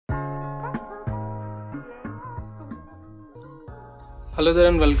Hello there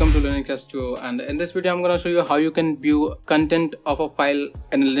and welcome to Linux Studio, and in this video I'm going to show you how you can view content of a file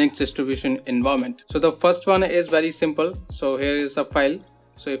in a Linux distribution environment. So the first one is very simple. So here is a file.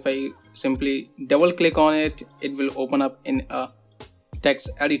 So if I simply double click on it, it will open up in a text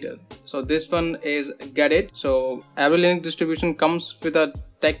editor. So this one is Gedit. So every Linux distribution comes with a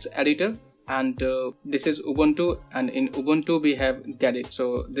text editor, and this is Ubuntu, and in Ubuntu we have Gedit.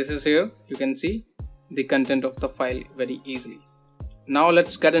 So this is here, you can see the content of the file very easily. Now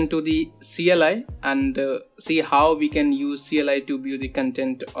let's get into the CLI and see how we can use CLI to view the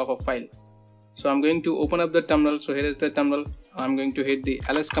content of a file. So I'm going to open up the terminal. So here is the terminal. I'm going to hit the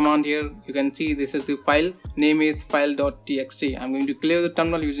ls command here. You can see this is the file name is file.txt. I'm going to clear the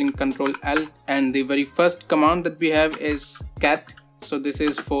terminal using Ctrl L, and the very first command that we have is cat. So this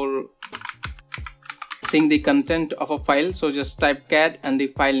is for seeing the content of a file. So just type cat and the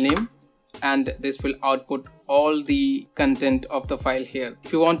file name, and this will output all the content of the file here.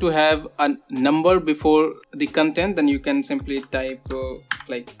 If you want to have a number before the content, then you can simply type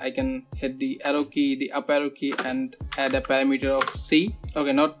like I can hit the arrow key, the up arrow key, and add a parameter of C.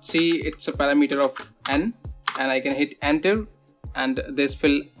 Okay, not C, it's a parameter of N, and I can hit enter, and this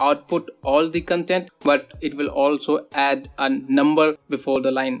will output all the content, but it will also add a number before the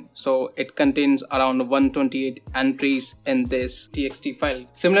line. So it contains around 128 entries in this txt file.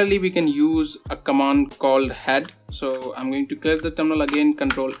 Similarly, we can use a command called head. So I'm going to clear the terminal again,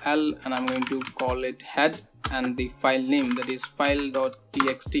 Ctrl L, and I'm going to call it head and the file name, that is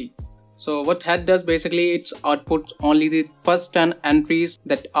file.txt. So what head does, basically it outputs only the first 10 entries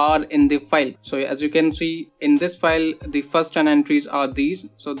that are in the file. So as you can see in this file, the first 10 entries are these.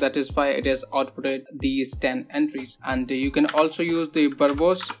 So that is why it has outputted these 10 entries. And you can also use the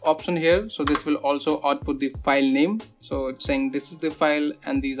verbose option here. So this will also output the file name. So it's saying this is the file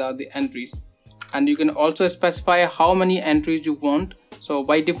and these are the entries. And you can also specify how many entries you want. So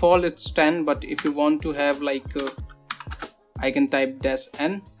by default it's 10, but if you want to have like I can type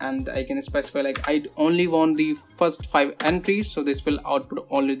 -n, and I can specify like I only want the first 5 entries. So this will output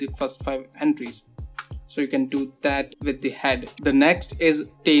only the first 5 entries. So you can do that with the head. The next is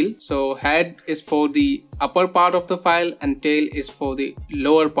tail. So head is for the upper part of the file and tail is for the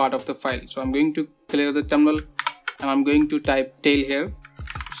lower part of the file. So I'm going to clear the terminal and I'm going to type tail here.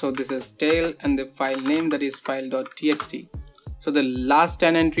 So this is tail and the file name, that is file.txt. So the last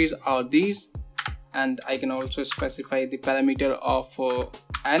 10 entries are these. And I can also specify the parameter of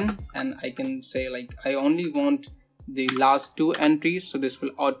n, and I can say like I only want the last 2 entries. So this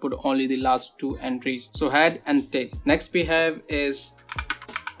will output only the last 2 entries. So head and tail. Next we have is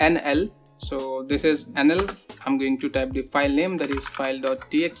nl. So this is nl. I'm going to type the file name, that is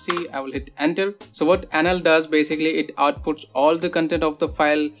file.txt. I will hit enter. So what nl does, basically it outputs all the content of the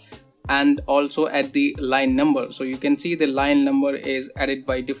file and also at the line number. So you can see the line number is added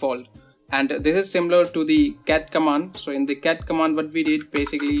by default. And this is similar to the cat command. So in the cat command, what we did,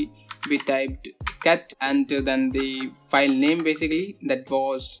 basically we typed cat and then the file name basically that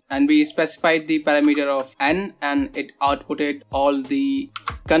was, and we specified the parameter of n, and it outputted all the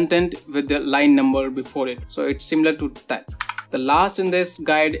content with the line number before it. So it's similar to that. The last in this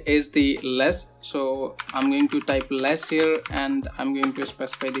guide is the less. So I'm going to type less here and I'm going to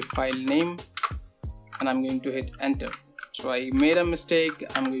specify the file name and I'm going to hit enter. So I made a mistake.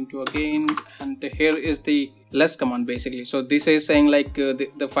 I'm going to again, and here is the less command basically. So this is saying like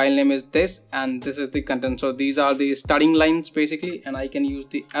the file name is this and this is the content. So these are the starting lines basically, and I can use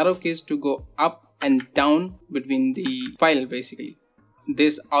the arrow keys to go up and down between the file basically.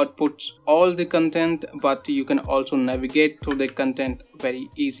 This outputs all the content, but you can also navigate through the content very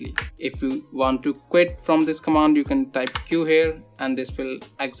easily. If you want to quit from this command, you can type Q here and this will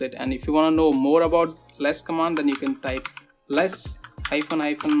exit. And if you want to know more about less command, then you can type less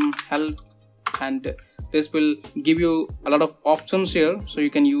 --help, and this will give you a lot of options here. So you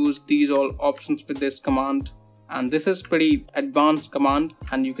can use these all options with this command, and this is pretty advanced command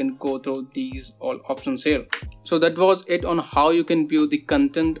and you can go through these all options here. So that was it on how you can view the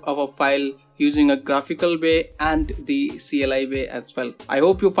content of a file using a graphical way and the CLI way as well. I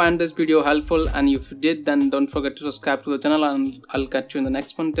hope you find this video helpful, and if you did, then don't forget to subscribe to the channel, and I'll catch you in the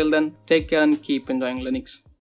next one. Till then, take care and keep enjoying Linux.